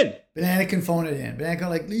phone it in. Banana can phone it in.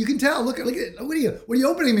 Banana can, you can tell. Look at what are you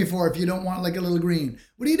opening me for if you don't want like a little green?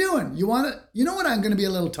 What are you doing? You want it? You know what? I'm going to be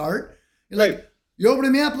a little tart. You're like, you're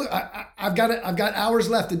opening me up. Look, I've got hours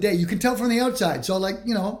left a day. You can tell from the outside. So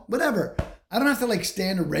whatever. I don't have to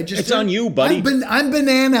stand or register. It's on you, buddy. I'm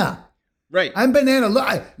Banana. Right. I'm Banana.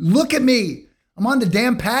 Look at me. I'm on the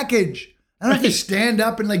damn package. I don't have to Right. stand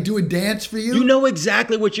up and like do a dance for you. You know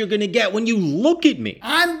exactly what you're going to get when you look at me.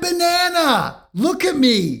 I'm Banana. Look at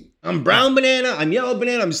me. I'm brown banana. I'm yellow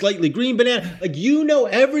banana. I'm slightly green banana. Like, you know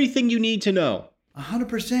everything you need to know.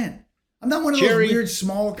 100%. I'm not one of Cherry. those weird,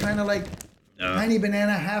 small, kind of like tiny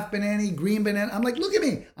banana, half banana, green banana. I'm like, look at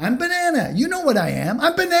me. I'm Banana. You know what I am.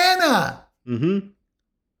 I'm Banana. Mm-hmm.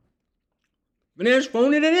 Banana's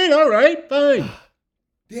phoning it in. All right, fine.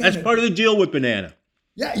 Damn That's it. part of the deal with Banana.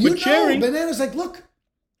 Yeah, you But know. Cherry- Banana's like, look,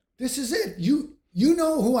 this is it. You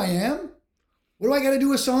know who I am. What do I got to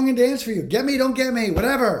do a song and dance for you? Get me, don't get me,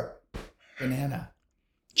 whatever. Banana.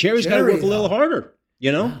 Cherry's got to Cherry, work a little though. harder,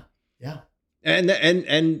 you know? Yeah.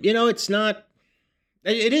 And you know, it's not,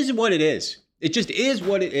 it is what it is. It just is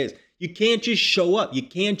what it is. You can't just show up. You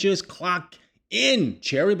can't just clock in,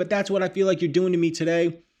 Cherry, but that's what I feel like you're doing to me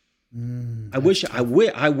today. I wish I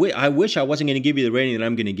wasn't going to give you the rating that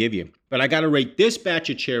I'm going to give you, but I got to rate this batch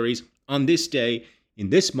of cherries on this day, in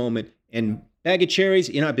this moment, and bag of cherries.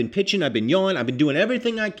 You know, I've been pitching, I've been yawing, I've been doing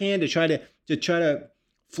everything I can to try to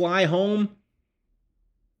fly home.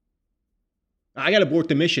 I got to abort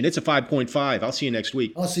the mission. It's a 5.5. I'll see you next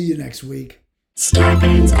week. I'll see you next week.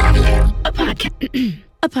 Scarpins Avenue,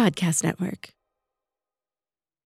 a podcast network.